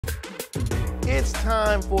It's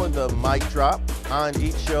time for the mic drop. On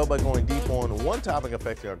each show, by going deep on one topic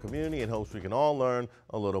affecting our community in hopes we can all learn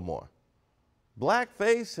a little more.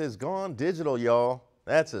 Blackface has gone digital, y'all.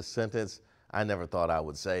 That's a sentence I never thought I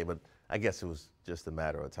would say, but I guess it was just a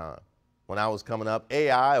matter of time. When I was coming up,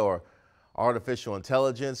 AI, or artificial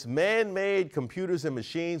intelligence, man-made computers and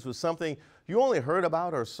machines, was something you only heard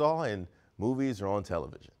about or saw in movies or on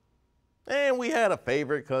television. And we had a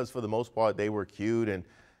favorite because for the most part they were cute and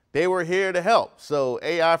they were here to help. So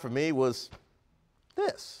AI for me was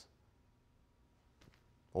this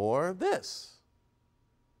or this.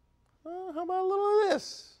 How about a little of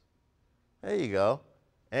this? There you go.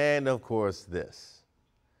 And of course this.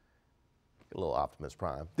 A little Optimus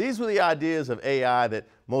Prime. These were the ideas of AI that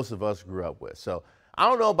most of us grew up with. So I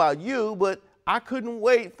don't know about you, but I couldn't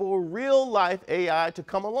wait for real life AI to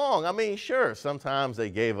come along. I mean, sure, sometimes they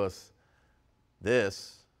gave us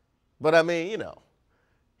this, but I mean, you know,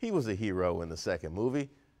 he was a hero in the second movie.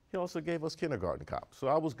 He also gave us Kindergarten Cop, so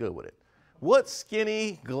I was good with it. What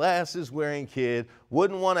skinny, glasses-wearing kid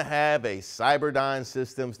wouldn't want to have a Cyberdyne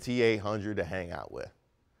Systems T800 to hang out with?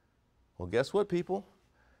 Well, guess what, people?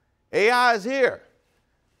 AI is here,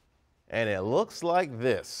 and it looks like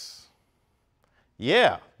this.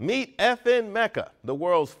 Yeah, meet FN Meka, the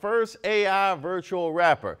world's first AI virtual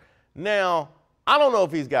rapper. Now, I don't know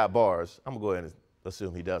if he's got bars. I'm gonna go ahead and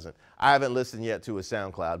assume he doesn't. I haven't listened yet to his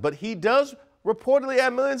SoundCloud, but he does reportedly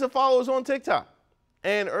have millions of followers on TikTok.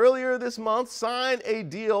 And earlier this month, signed a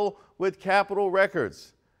deal with Capitol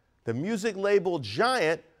Records, the music label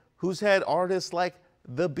giant who's had artists like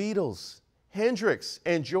the Beatles, Hendrix,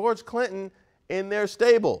 and George Clinton in their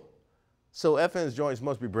stable. So FN's joints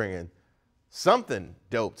must be bringing something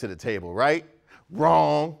dope to the table, right?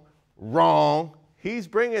 Wrong, wrong. He's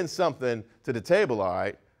bringing something to the table, all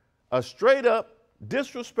right. A straight up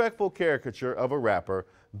disrespectful caricature of a rapper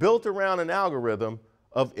built around an algorithm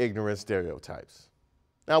of ignorant stereotypes.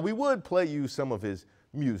 Now, we would play you some of his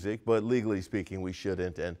music, but legally speaking, we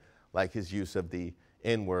shouldn't. And like his use of the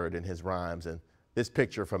N-word in his rhymes, and this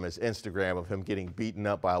picture from his Instagram of him getting beaten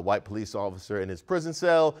up by a white police officer in his prison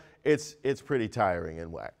cell, it's pretty tiring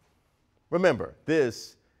and whack. Remember,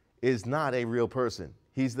 this is not a real person.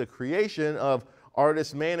 He's the creation of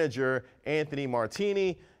artist manager Anthony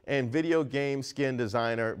Martini and video game skin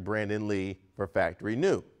designer Brandon Lee for Factory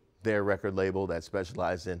New, their record label that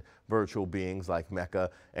specialized in virtual beings like Meka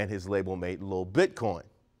and his label mate Lil Bitcoin.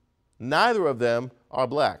 Neither of them are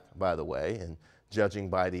black, by the way, and judging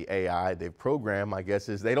by the AI they've programmed, my guess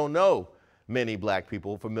is they don't know many black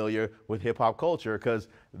people familiar with hip hop culture, because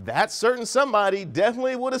that certain somebody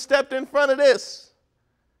definitely would have stepped in front of this.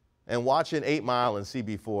 And watching 8 Mile and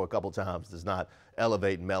CB4 a couple times does not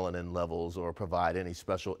elevate melanin levels or provide any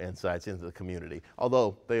special insights into the community,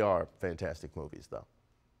 although they are fantastic movies though.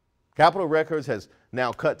 Capitol Records has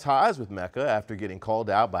now cut ties with Meka after getting called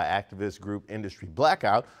out by activist group Industry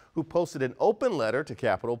Blackout, who posted an open letter to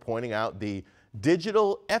Capitol pointing out the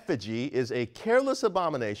digital effigy is a careless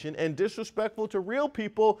abomination and disrespectful to real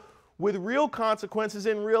people with real consequences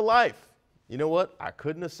in real life. You know what? I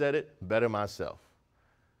couldn't have said it better myself.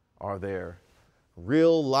 Are there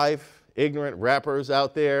real life ignorant rappers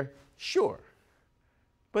out there? Sure.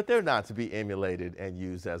 But they're not to be emulated and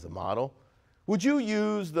used as a model. Would you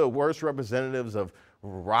use the worst representatives of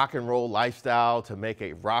rock and roll lifestyle to make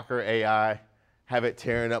a rocker AI, have it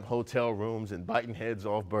tearing up hotel rooms and biting heads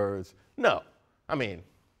off birds? No. I mean,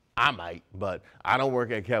 I might, but I don't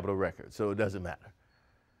work at Capitol Records, so it doesn't matter.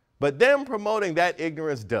 But them promoting that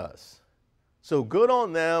ignorance does. So good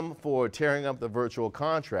on them for tearing up the virtual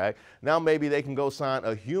contract. Now maybe they can go sign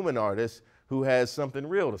a human artist who has something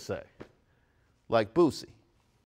real to say, like Boosie.